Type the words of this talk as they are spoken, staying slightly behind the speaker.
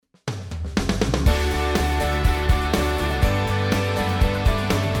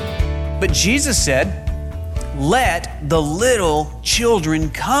But Jesus said, "Let the little children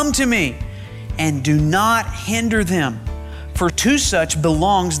come to me, and do not hinder them, for to such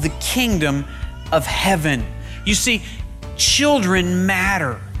belongs the kingdom of heaven." You see, children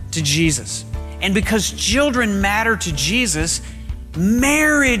matter to Jesus. And because children matter to Jesus,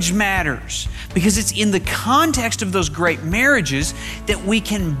 marriage matters. Because it's in the context of those great marriages that we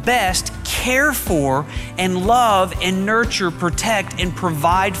can best care for and love and nurture, protect, and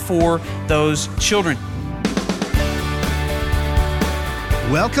provide for those children.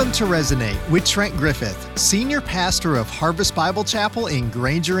 Welcome to Resonate with Trent Griffith, Senior Pastor of Harvest Bible Chapel in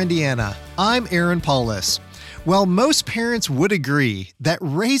Granger, Indiana. I'm Aaron Paulus. Well, most parents would agree that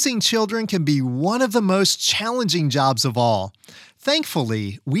raising children can be one of the most challenging jobs of all.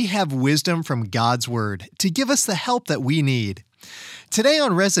 Thankfully, we have wisdom from God's Word to give us the help that we need. Today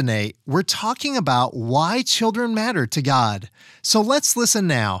on Resonate, we're talking about why children matter to God. So let's listen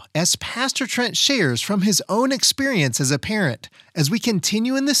now as Pastor Trent shares from his own experience as a parent as we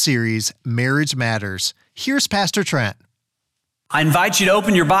continue in the series, Marriage Matters. Here's Pastor Trent. I invite you to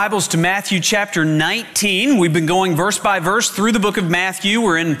open your Bibles to Matthew chapter 19. We've been going verse by verse through the book of Matthew.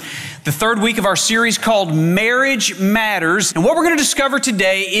 We're in the third week of our series called Marriage Matters. And what we're going to discover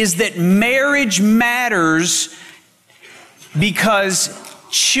today is that marriage matters because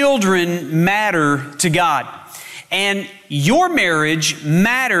children matter to God. And your marriage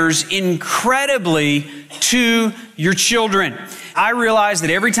matters incredibly to your children. I realize that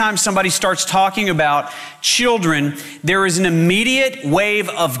every time somebody starts talking about children, there is an immediate wave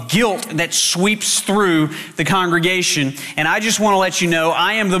of guilt that sweeps through the congregation. And I just want to let you know,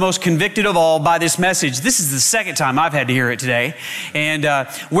 I am the most convicted of all by this message. This is the second time I've had to hear it today. And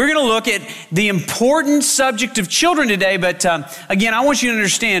we're going to look at the important subject of children today. But again, I want you to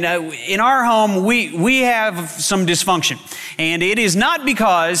understand, in our home, we have some dysfunction. And it is not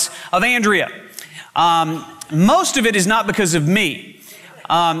because of Andrea. Most of it is not because of me.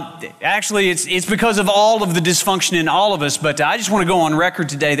 Actually, it's because of all of the dysfunction in all of us. But I just want to go on record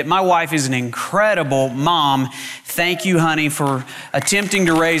today that my wife is an incredible mom. Thank you, honey, for attempting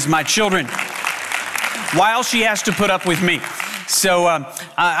to raise my children while she has to put up with me. So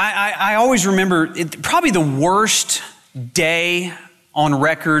I always remember probably the worst day on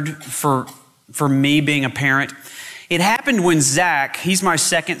record for me being a parent. It happened when Zach, he's my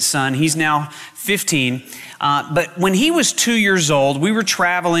second son, he's now 15, but when he was 2 years old, we were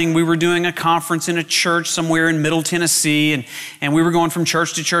traveling, we were doing a conference in a church somewhere in Middle Tennessee, and we were going from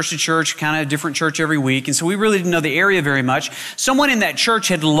church to church to church, kind of a different church every week, and so we really didn't know the area very much. Someone in that church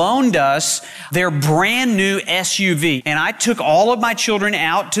had loaned us their brand new SUV, and I took all of my children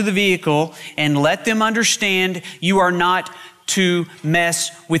out to the vehicle and let them understand you are not to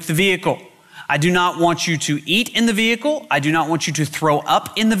mess with the vehicle. I do not want you to eat in the vehicle. I do not want you to throw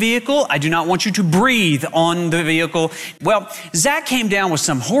up in the vehicle. I do not want you to breathe on the vehicle. Well, Zach came down with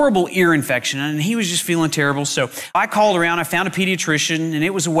some horrible ear infection and he was just feeling terrible. So I called around, I found a pediatrician and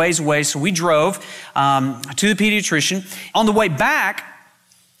it was a ways away. So we drove to the pediatrician. On the way back,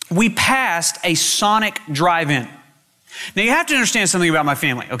 we passed a Sonic drive-in. Now you have to understand something about my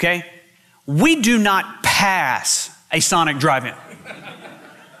family, okay? We do not pass a Sonic drive-in.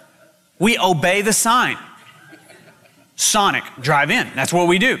 We obey the sign. Sonic, drive in. That's what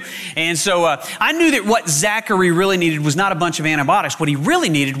we do. And so I knew that what Zachary really needed was not a bunch of antibiotics. What he really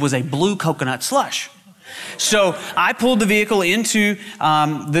needed was a blue coconut slush. So I pulled the vehicle into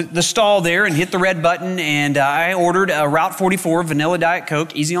the stall there and hit the red button, and I ordered a Route 44 Vanilla Diet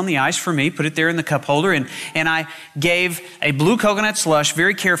Coke, easy on the ice for me, put it there in the cup holder, and I gave a blue coconut slush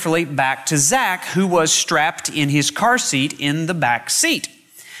very carefully back to Zach, who was strapped in his car seat in the back seat.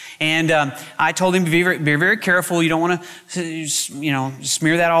 And I told him to be very careful. You don't want to,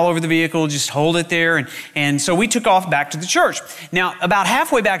 smear that all over the vehicle. Just hold it there. And so we took off back to the church. Now, about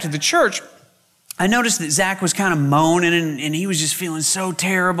halfway back to the church, I noticed that Zach was kind of moaning and he was just feeling so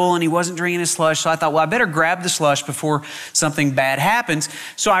terrible and he wasn't drinking his slush. So I thought, well, I better grab the slush before something bad happens.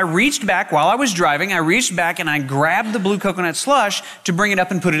 So I reached back while I was driving. I reached back and I grabbed the blue coconut slush to bring it up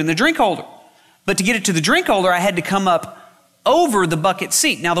and put it in the drink holder. But to get it to the drink holder, I had to come up over the bucket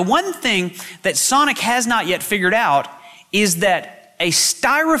seat. Now, the one thing that Sonic has not yet figured out is that a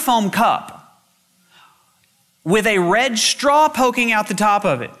styrofoam cup with a red straw poking out the top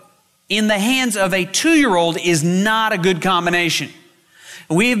of it in the hands of a 2-year-old is not a good combination.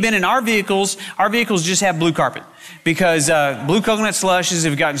 We have been in our vehicles just have blue carpet because blue coconut slushes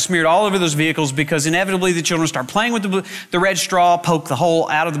have gotten smeared all over those vehicles because inevitably the children start playing with the red straw, poke the hole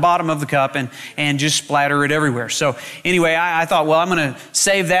out of the bottom of the cup and just splatter it everywhere. So anyway, I thought, well, I'm going to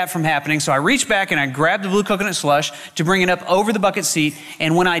save that from happening. So I reached back and I grabbed the blue coconut slush to bring it up over the bucket seat.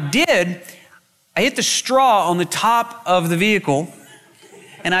 And when I did, I hit the straw on the top of the vehicle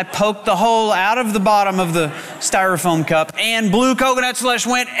and I poked the hole out of the bottom of the styrofoam cup, and blue coconut slush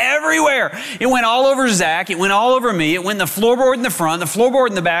went everywhere. It went all over Zach. It went all over me. It went in the floorboard in the front, the floorboard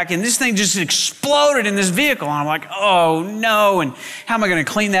in the back, and this thing just exploded in this vehicle. And I'm like, oh no, and how am I going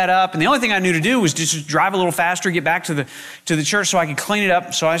to clean that up? And the only thing I knew to do was just drive a little faster, get back to the church so I could clean it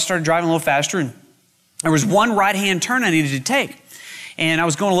up. So I started driving a little faster, and there was one right-hand turn I needed to take. And I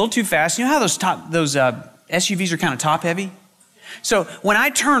was going a little too fast. You know how those SUVs are kind of top-heavy? So when I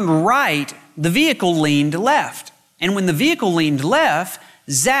turned right, the vehicle leaned left. And when the vehicle leaned left,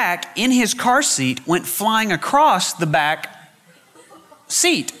 Zach, in his car seat, went flying across the back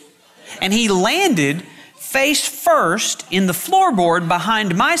seat. And he landed face first in the floorboard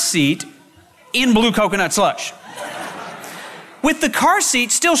behind my seat in blue coconut slush, with the car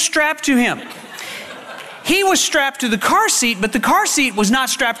seat still strapped to him. He was strapped to the car seat, but the car seat was not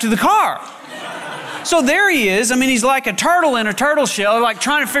strapped to the car. So there he is. I mean, he's like a turtle in a turtle shell, like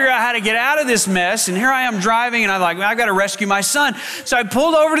trying to figure out how to get out of this mess. And here I am driving, and I'm like, I've got to rescue my son. So I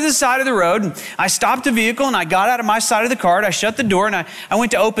pulled over to the side of the road, and I stopped the vehicle, and I got out of my side of the car, and I shut the door, and I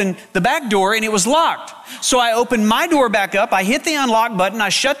went to open the back door, and it was locked. So I opened my door back up. I hit the unlock button. I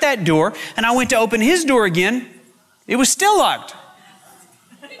shut that door, and I went to open his door again. It was still locked.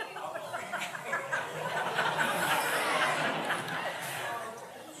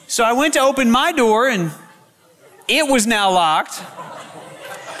 So I went to open my door, and it was now locked.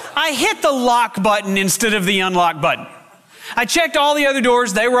 I hit the lock button instead of the unlock button. I checked all the other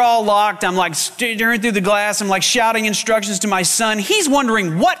doors. They were all locked. I'm like staring through the glass. I'm like shouting instructions to my son. He's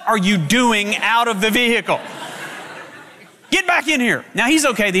wondering, what are you doing out of the vehicle? Get back in here. Now he's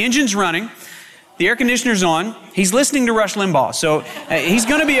okay. The engine's running. The air conditioner's on. He's listening to Rush Limbaugh, so he's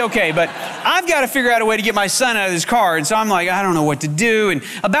going to be okay. But I've got to figure out a way to get my son out of this car. And so I'm like, I don't know what to do. And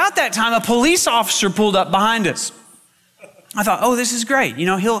about that time, a police officer pulled up behind us. I thought, oh, this is great. You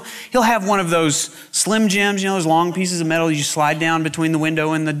know, he'll have one of those Slim Jims, you know, those long pieces of metal you slide down between the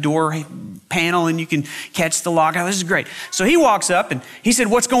window and the door panel, and you can catch the lock. Oh, this is great. So he walks up and he said,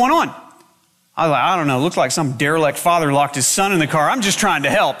 what's going on? I was like, I don't know. It looks like some derelict father locked his son in the car. I'm just trying to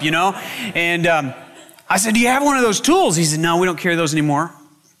help, you know. And I said, do you have one of those tools? He said, no, we don't carry those anymore.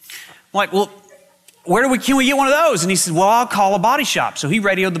 I'm like, well, can we get one of those? And he said, well, I'll call a body shop. So he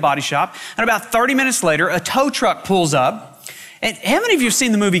radioed the body shop. And about 30 minutes later, a tow truck pulls up. And how many of you have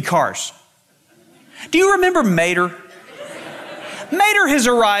seen the movie Cars? Do you remember Mater? Mater has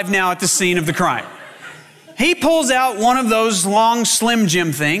arrived now at the scene of the crime. He pulls out one of those long Slim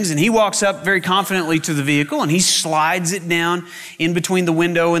Jim things, and he walks up very confidently to the vehicle, and he slides it down in between the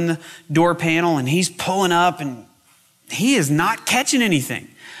window and the door panel, and he's pulling up, and he is not catching anything.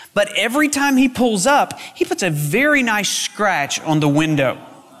 But every time he pulls up, he puts a very nice scratch on the window.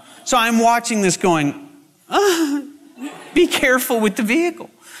 So I'm watching this going, be careful with the vehicle.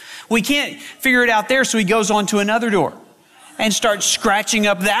 We can't figure it out there, so he goes on to another door and starts scratching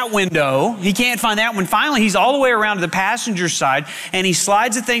up that window. He can't find that one. Finally, he's all the way around to the passenger side, and he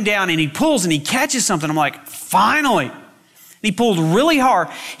slides the thing down, and he pulls, and he catches something. I'm like, finally. He pulled really hard.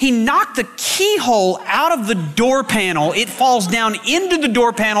 He knocked the keyhole out of the door panel. It falls down into the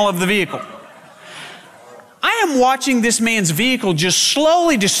door panel of the vehicle. I am watching this man's vehicle just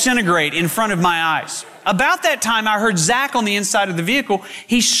slowly disintegrate in front of my eyes. About that time, I heard Zach on the inside of the vehicle.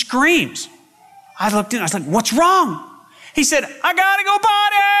 He screams. I looked in. I was like, what's wrong? He said, I gotta go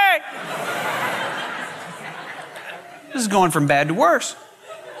potty. This is going from bad to worse.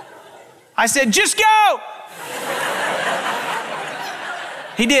 I said, just go.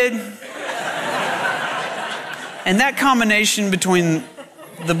 He did. And that combination between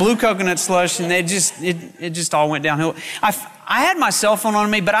the blue coconut slush and it just all went downhill. I had my cell phone on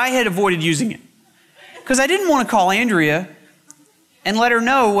me, but I had avoided using it because I didn't want to call Andrea and let her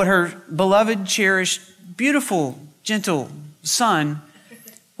know what her beloved, cherished, beautiful, gentle son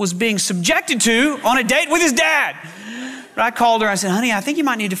was being subjected to on a date with his dad. But I called her. I said, honey, I think you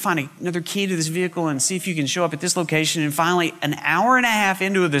might need to find another key to this vehicle and see if you can show up at this location. And finally, an hour and a half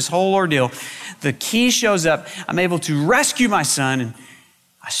into this whole ordeal, the key shows up. I'm able to rescue my son, and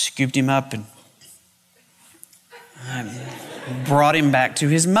I scooped him up and I brought him back to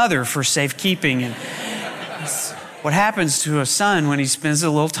his mother for safekeeping. And what happens to a son when he spends a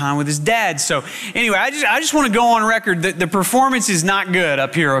little time with his dad. So anyway, I just want to go on record that the performance is not good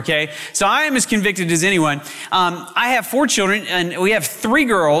up here, okay? So I am as convicted as anyone. I have 4 children, and we have 3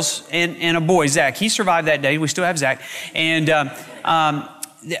 girls and a boy, Zach. He survived that day. We still have Zach. And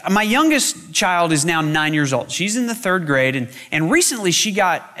my youngest child is now 9 years old. She's in the 3rd grade, and recently she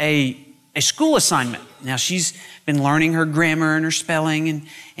got a school assignment. Now she's been learning her grammar and her spelling,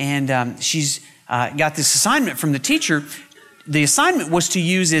 and she's got this assignment from the teacher. The assignment was to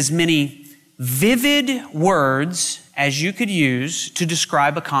use as many vivid words as you could use to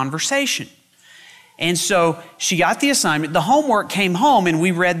describe a conversation. And so she got the assignment. The homework came home, and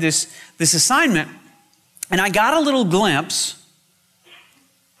we read this assignment, and I got a little glimpse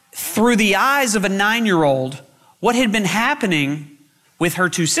through the eyes of a 9-year-old what had been happening with her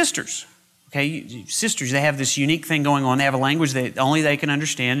 2 sisters. Okay, sisters, they have this unique thing going on. They have a language that only they can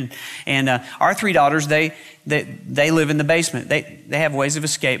understand. And our 3 daughters, they live in the basement. They have ways of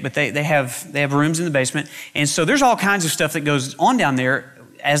escape, but they have rooms in the basement. And so there's all kinds of stuff that goes on down there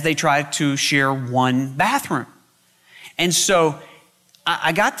as they try to share one bathroom. And so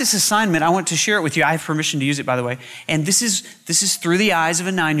I got this assignment. I want to share it with you. I have permission to use it, by the way. And this is through the eyes of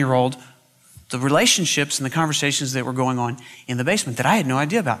a 9-year-old. The relationships and the conversations that were going on in the basement that I had no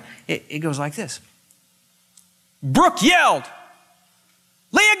idea about. It goes like this. Brooke yelled,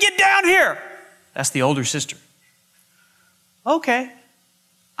 "Leah, get down here." That's the older sister. "Okay,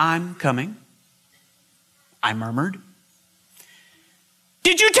 I'm coming," I murmured.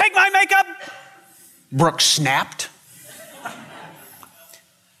 "Did you take my makeup?" Brooke snapped.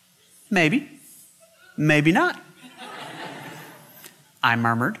 "Maybe, maybe not," I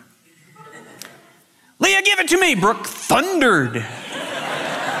murmured. "Leah, give it to me," Brooke thundered.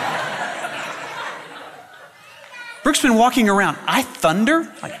 Brooke's been walking around. "I thunder?"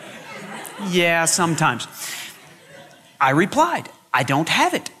 Like, yeah, sometimes. I replied, "I don't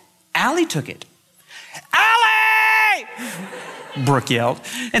have it. Allie took it." "Allie!" Brooke yelled.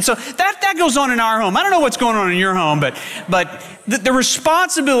 And so that goes on in our home. I don't know what's going on in your home, but the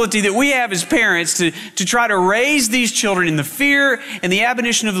responsibility that we have as parents to try to raise these children in the fear and the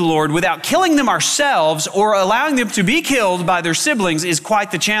admonition of the Lord without killing them ourselves or allowing them to be killed by their siblings is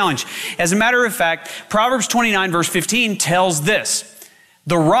quite the challenge. As a matter of fact, Proverbs 29 verse 15 tells this: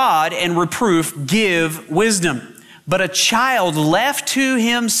 "The rod and reproof give wisdom, but a child left to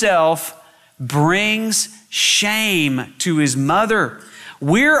himself brings shame to his mother."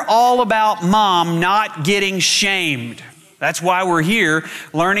 We're all about mom not getting shamed. That's why we're here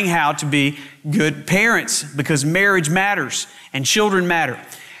learning how to be good parents, because marriage matters and children matter.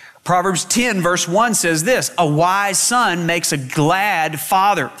 Proverbs 10 verse 1 says this: "A wise son makes a glad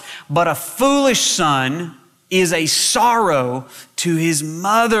father, but a foolish son is a sorrow to his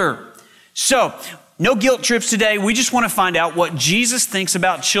mother." So, no guilt trips today. We just want to find out what Jesus thinks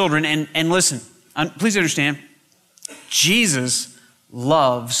about children. And listen, please understand, Jesus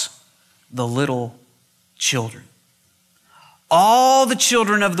loves the little children. All the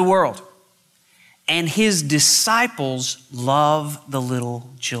children of the world. And his disciples love the little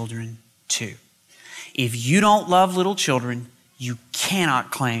children too. If you don't love little children, you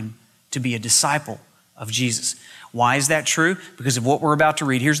cannot claim to be a disciple of Jesus. Why is that true? Because of what we're about to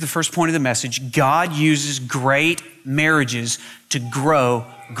read. Here's the first point of the message. God uses great marriages to grow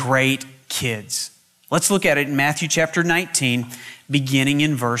great kids. Let's look at it in Matthew chapter 19, beginning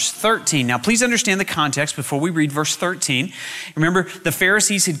in verse 13. Now, please understand the context before we read verse 13. Remember, the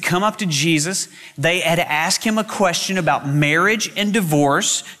Pharisees had come up to Jesus. They had asked him a question about marriage and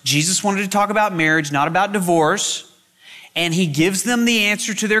divorce. Jesus wanted to talk about marriage, not about divorce. And he gives them the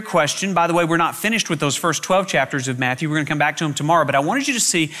answer to their question. By the way, we're not finished with those first 12 chapters of Matthew. We're going to come back to them tomorrow. But I wanted you to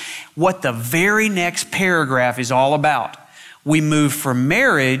see what the very next paragraph is all about. We move from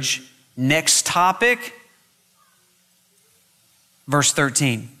marriage. Next topic, verse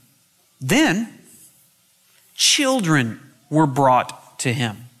 13. Then children were brought to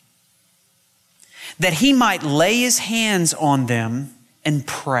him, that he might lay his hands on them and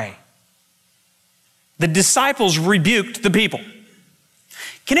pray. The disciples rebuked the people.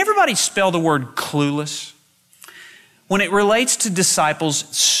 Can everybody spell the word clueless? When it relates to disciples,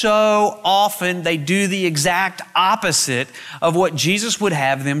 so often they do the exact opposite of what Jesus would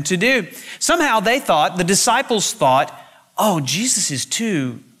have them to do. Somehow the disciples thought, oh, Jesus is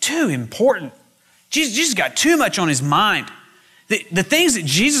too important. Jesus got too much on his mind. The things that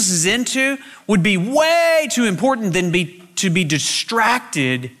Jesus is into would be way too important to be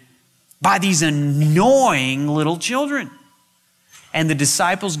distracted by these annoying little children. And the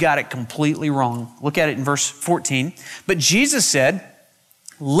disciples got it completely wrong. Look at it in verse 14. But Jesus said,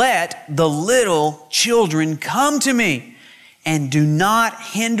 let the little children come to me, and do not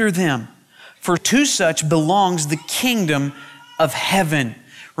hinder them, for to such belongs the kingdom of heaven.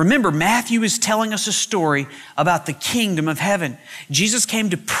 Remember, Matthew is telling us a story about the kingdom of heaven. Jesus came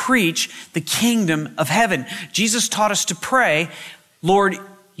to preach the kingdom of heaven. Jesus taught us to pray, Lord,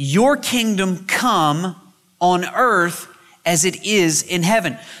 your kingdom come on earth as it is in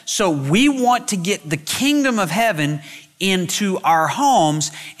heaven. So we want to get the kingdom of heaven into our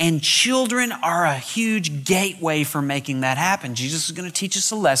homes, and children are a huge gateway for making that happen. Jesus is going to teach us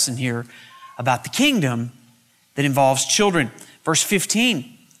a lesson here about the kingdom that involves children. Verse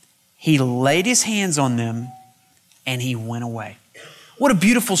 15, he laid his hands on them and he went away. What a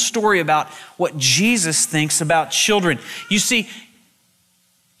beautiful story about what Jesus thinks about children. You see,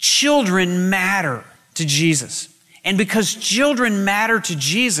 children matter to Jesus. And because children matter to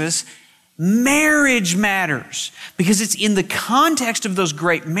Jesus, marriage matters, because it's in the context of those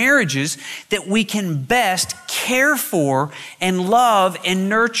great marriages that we can best care for and love and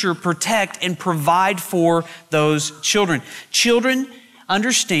nurture, protect, and provide for those children. Children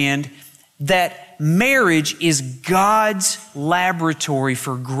understand that marriage is God's laboratory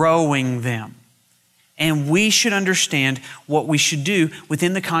for growing them. And we should understand what we should do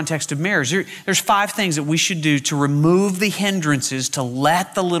within the context of marriage. There's 5 things that we should do to remove the hindrances to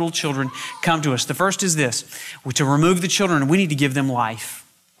let the little children come to us. The first is this: to remove the children, we need to give them life.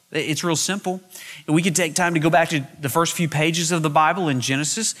 It's real simple. We could take time to go back to the first few pages of the Bible in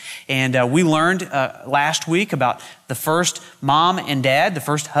Genesis, and we learned last week about the first mom and dad, the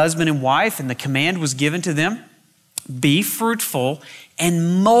first husband and wife, and the command was given to them, be fruitful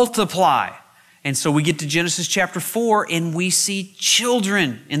and multiply. And so we get to Genesis chapter 4 and we see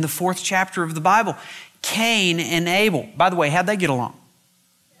children in the 4th chapter of the Bible. Cain and Abel. By the way, how'd they get along?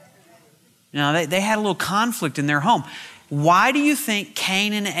 Now, they had a little conflict in their home. Why do you think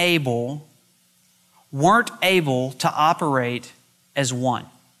Cain and Abel weren't able to operate as one?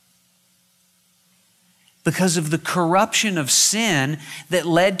 Because of the corruption of sin that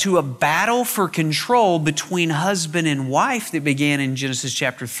led to a battle for control between husband and wife that began in Genesis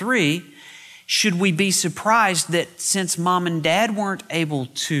chapter 3. Should we be surprised that since mom and dad weren't able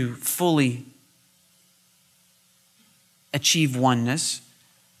to fully achieve oneness,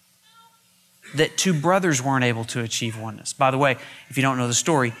 that 2 brothers weren't able to achieve oneness? By the way, if you don't know the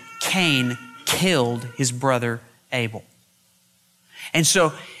story, Cain killed his brother Abel. And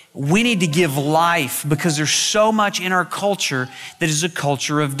so we need to give life, because there's so much in our culture that is a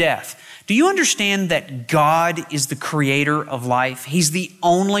culture of death. Do you understand that God is the creator of life? He's the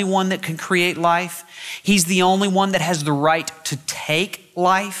only one that can create life. He's the only one that has the right to take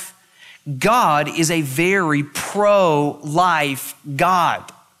life. God is a very pro-life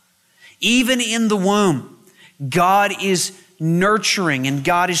God. Even in the womb, God is nurturing and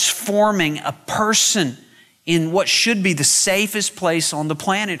God is forming a person in what should be the safest place on the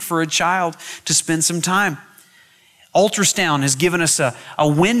planet for a child to spend some time. Ultrasound has given us a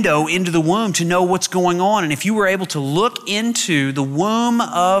window into the womb to know what's going on. And if you were able to look into the womb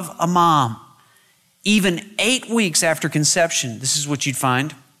of a mom, even 8 weeks after conception, this is what you'd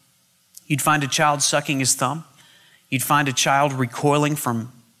find. You'd find a child sucking his thumb. You'd find a child recoiling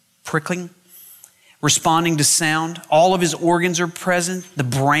from prickling, responding to sound. All of his organs are present. The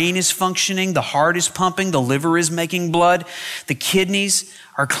brain is functioning. The heart is pumping. The liver is making blood. The kidneys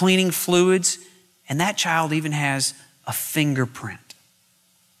are cleaning fluids. And that child even has a fingerprint.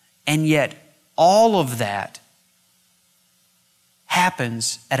 And yet, all of that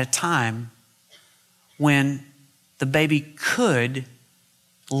happens at a time when the baby could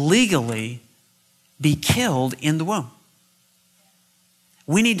legally be killed in the womb.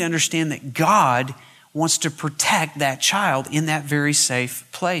 We need to understand that God wants to protect that child in that very safe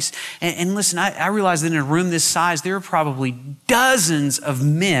place. And listen, I realize that in a room this size, there are probably dozens of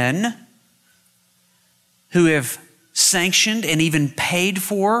men who have sanctioned and even paid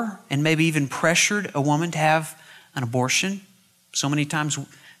for and maybe even pressured a woman to have an abortion. So many times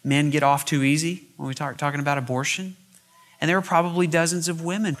men get off too easy when we talking about abortion. And there are probably dozens of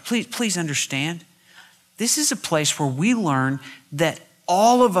women. Please understand, this is a place where we learn that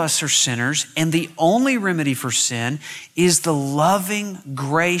all of us are sinners, and the only remedy for sin is the loving,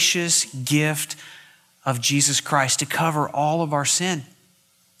 gracious gift of Jesus Christ to cover all of our sin.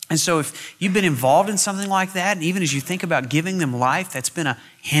 And so if you've been involved in something like that, and even as you think about giving them life, that's been a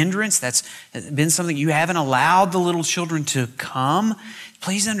hindrance, that's been something you haven't allowed the little children to come,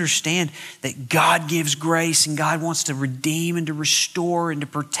 please understand that God gives grace and God wants to redeem and to restore and to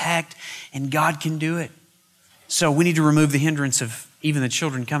protect, and God can do it. So we need to remove the hindrance of even the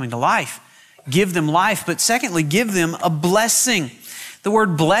children coming to life. Give them life, but secondly, give them a blessing. The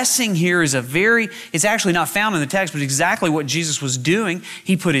word blessing here is it's actually not found in the text, but exactly what Jesus was doing.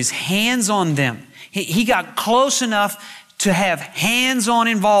 He put his hands on them. He got close enough to have hands-on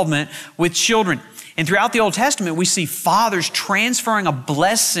involvement with children. And throughout the Old Testament, we see fathers transferring a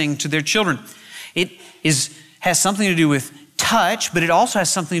blessing to their children. It has something to do with touch, but it also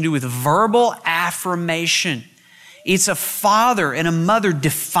has something to do with verbal affirmation. It's a father and a mother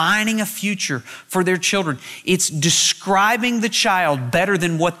defining a future for their children. It's describing the child better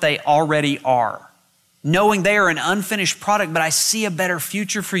than what they already are. Knowing they are an unfinished product, but I see a better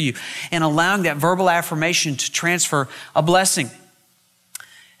future for you. And allowing that verbal affirmation to transfer a blessing.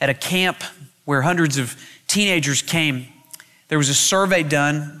 At a camp where hundreds of teenagers came, there was a survey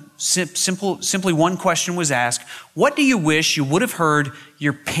done. Simply one question was asked. What do you wish you would have heard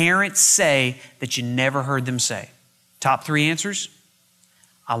your parents say that you never heard them say? Top 3 answers.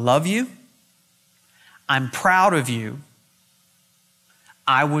 I love you. I'm proud of you.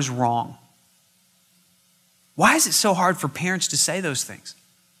 I was wrong. Why is it so hard for parents to say those things?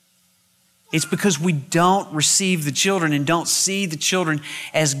 It's because we don't receive the children and don't see the children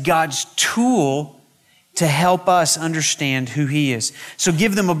as God's tool to help us understand who He is. So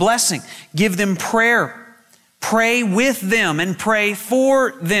give them a blessing. Give them prayer. Pray with them and pray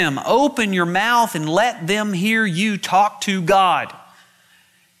for them. Open your mouth and let them hear you talk to God.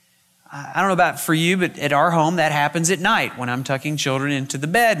 I don't know about for you, but at our home, that happens at night when I'm tucking children into the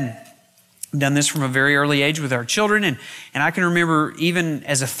bed. And I've done this from a very early age with our children. And I can remember even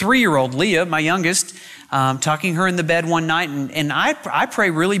as a 3-year-old, Leah, my youngest, tucking her in the bed one night. And I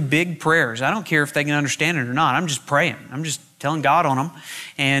pray really big prayers. I don't care if they can understand it or not. I'm just praying. I'm just telling God on them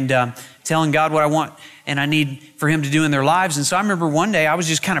and telling God what I want and I need for Him to do in their lives. And so I remember one day I was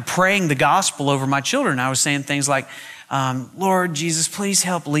just kind of praying the gospel over my children. I was saying things like, Lord Jesus, please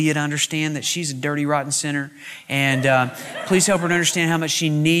help Leah to understand that she's a dirty, rotten sinner. And please help her to understand how much she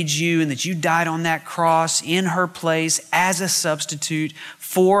needs you and that you died on that cross in her place as a substitute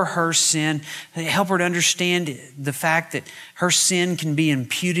for her sin. Help her to understand the fact that her sin can be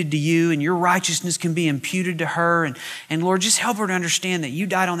imputed to you and your righteousness can be imputed to her. And Lord, just help her to understand that you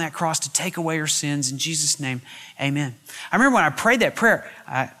died on that cross to take away her sins. In Jesus' name, amen. I remember when I prayed that prayer,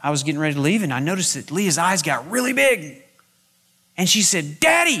 I was getting ready to leave and I noticed that Leah's eyes got really big. And she said,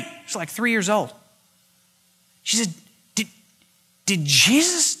 Daddy, she's like 3 years old. She said, did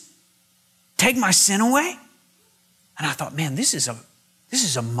Jesus take my sin away? And I thought, man, this is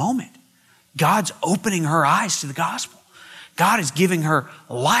a moment. God's opening her eyes to the gospel. God is giving her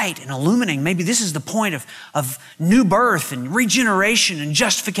light and illuminating. Maybe this is the point of new birth and regeneration and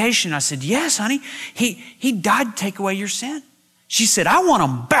justification. I said, yes, honey, he died to take away your sin. She said, I want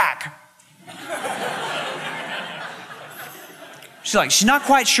him back. She's not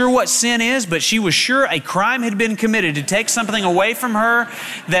quite sure what sin is, but she was sure a crime had been committed to take something away from her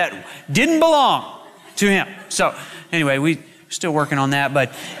that didn't belong to him. So anyway, we're still working on that.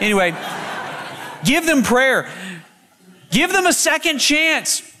 But anyway, give them prayer. Give them a second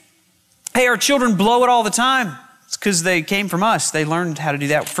chance. Hey, our children blow it all the time. It's because they came from us. They learned how to do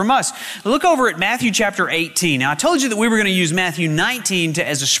that from us. Look over at Matthew chapter 18. Now, I told you that we were going to use Matthew 19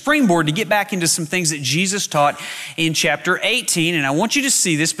 as a springboard to get back into some things that Jesus taught in chapter 18. And I want you to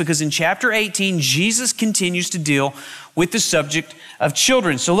see this because in chapter 18, Jesus continues to deal with the subject of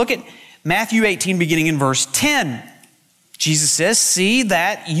children. So look at Matthew 18, beginning in verse 10. Jesus says, see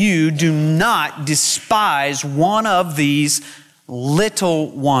that you do not despise one of these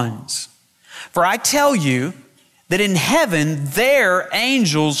little ones. For I tell you, that in heaven, their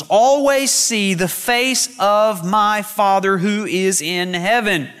angels always see the face of my Father who is in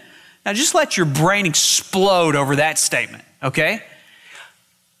heaven. Now, just let your brain explode over that statement, okay?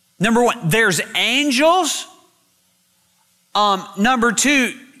 Number one, there's angels. Number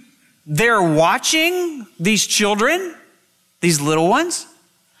two, they're watching these children, these little ones.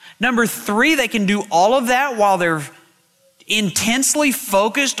 Number three, they can do all of that while they're intensely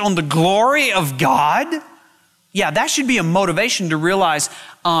focused on the glory of God. Yeah, that should be a motivation to realize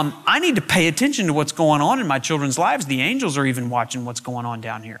I need to pay attention to what's going on in my children's lives. The angels are even watching what's going on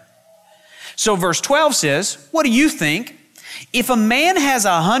down here. So verse 12 says, what do you think? If a man has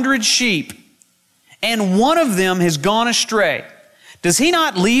 100 sheep and one of them has gone astray, does he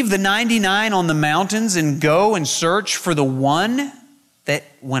not leave the 99 on the mountains and go and search for the one that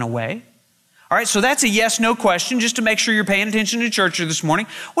went away? All right, so that's a yes-no question, just to make sure you're paying attention to church this morning.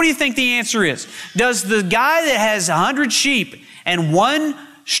 What do you think the answer is? Does the guy that has 100 sheep and one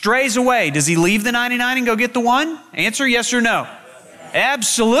strays away, does he leave the 99 and go get the one? Answer, yes or no?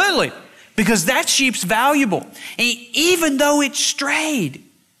 Absolutely, because that sheep's valuable. And even though it strayed,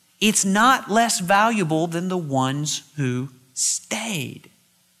 it's not less valuable than the ones who stayed.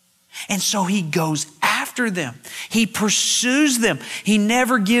 And so he goes after them. He pursues them. He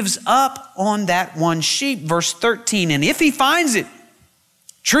never gives up on that one sheep. Verse 13, and if he finds it,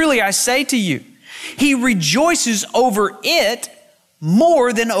 truly I say to you, he rejoices over it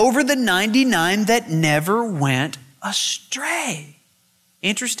more than over the 99 that never went astray.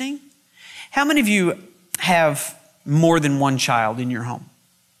 Interesting. How many of you have more than one child in your home?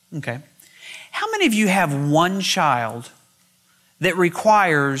 Okay. How many of you have one child that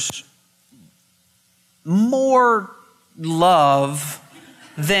requires more love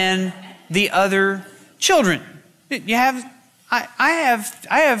than the other children? You have, I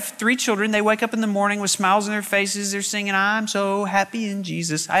have 3 children. They wake up in the morning with smiles on their faces. They're singing, I'm so happy in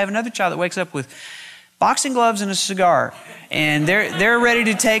Jesus. I have another child that wakes up with boxing gloves and a cigar, and they're ready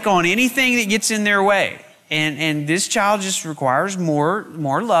to take on anything that gets in their way. And this child just requires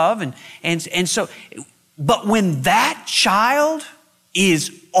more love. And so, but when that child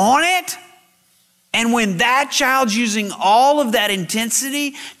is on it, and when that child's using all of that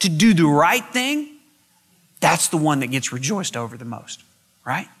intensity to do the right thing, that's the one that gets rejoiced over the most,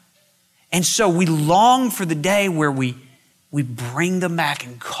 right? And so we long for the day where we bring them back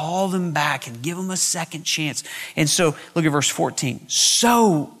and call them back and give them a second chance. And so look at verse 14.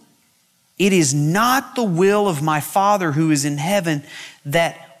 So it is not the will of my Father who is in heaven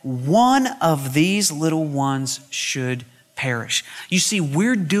that one of these little ones should perish. You see,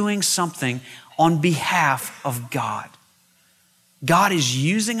 we're doing something on behalf of God. God is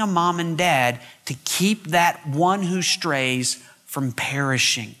using a mom and dad to keep that one who strays from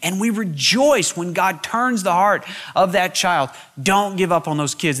perishing. And we rejoice when God turns the heart of that child. Don't give up on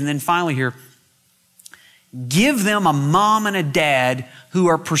those kids. And then finally here, give them a mom and a dad who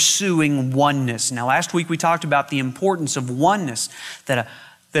are pursuing oneness. Now, last week we talked about the importance of oneness, that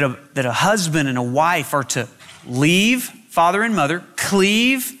a husband and a wife are to leave father and mother,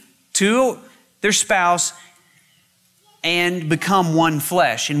 cleave to their spouse, and become one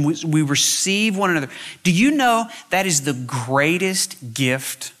flesh. And we receive one another. Do you know that is the greatest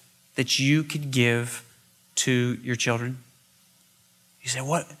gift that you could give to your children? You say,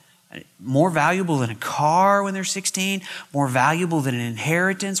 what? More valuable than a car when they're 16? More valuable than an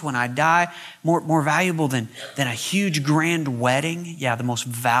inheritance when I die? More valuable than a huge grand wedding? Yeah, the most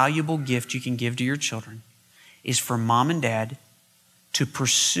valuable gift you can give to your children is for mom and dad to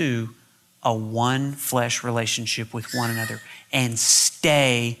pursue a one flesh relationship with one another and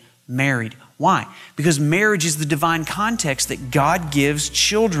stay married. Why? Because marriage is the divine context that God gives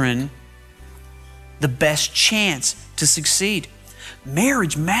children the best chance to succeed.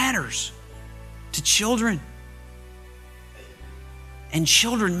 Marriage matters to children, and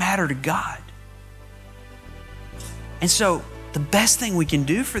children matter to God. And so the best thing we can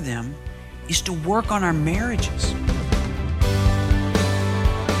do for them is to work on our marriages.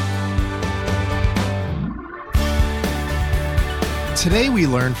 Today we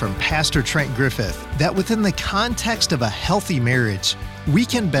learned from Pastor Trent Griffith that within the context of a healthy marriage, we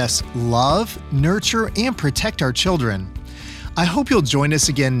can best love, nurture, and protect our children. I hope you'll join us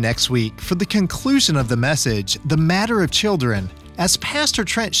again next week for the conclusion of the message, The Matter of Children, as Pastor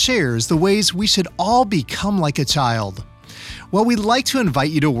Trent shares the ways we should all become like a child. Well, we'd like to invite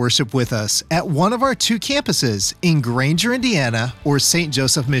you to worship with us at one of our 2 campuses in Granger, Indiana, or St.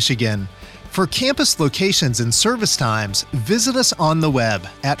 Joseph, Michigan. For campus locations and service times, visit us on the web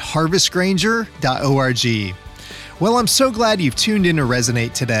at harvestgranger.org. Well, I'm so glad you've tuned in to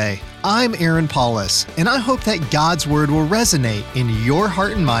Resonate today. I'm Aaron Paulus, and I hope that God's Word will resonate in your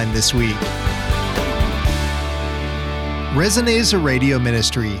heart and mind this week. Resonate is a radio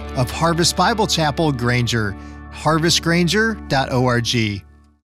ministry of Harvest Bible Chapel, Granger, harvestgranger.org.